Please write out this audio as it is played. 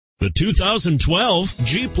The 2012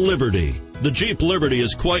 Jeep Liberty. The Jeep Liberty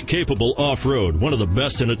is quite capable off-road, one of the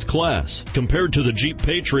best in its class. Compared to the Jeep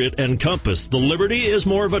Patriot and Compass, the Liberty is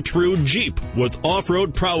more of a true Jeep with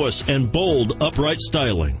off-road prowess and bold, upright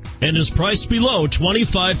styling, and is priced below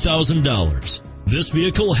 $25,000. This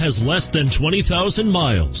vehicle has less than 20,000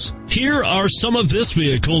 miles. Here are some of this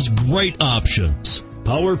vehicle's great options: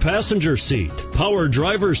 power passenger seat, power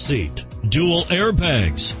driver's seat, dual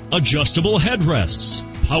airbags, adjustable headrests,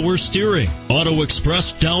 power steering, auto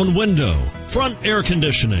express down window, front air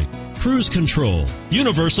conditioning, cruise control,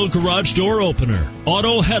 universal garage door opener,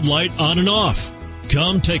 auto headlight on and off.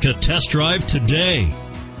 Come take a test drive today.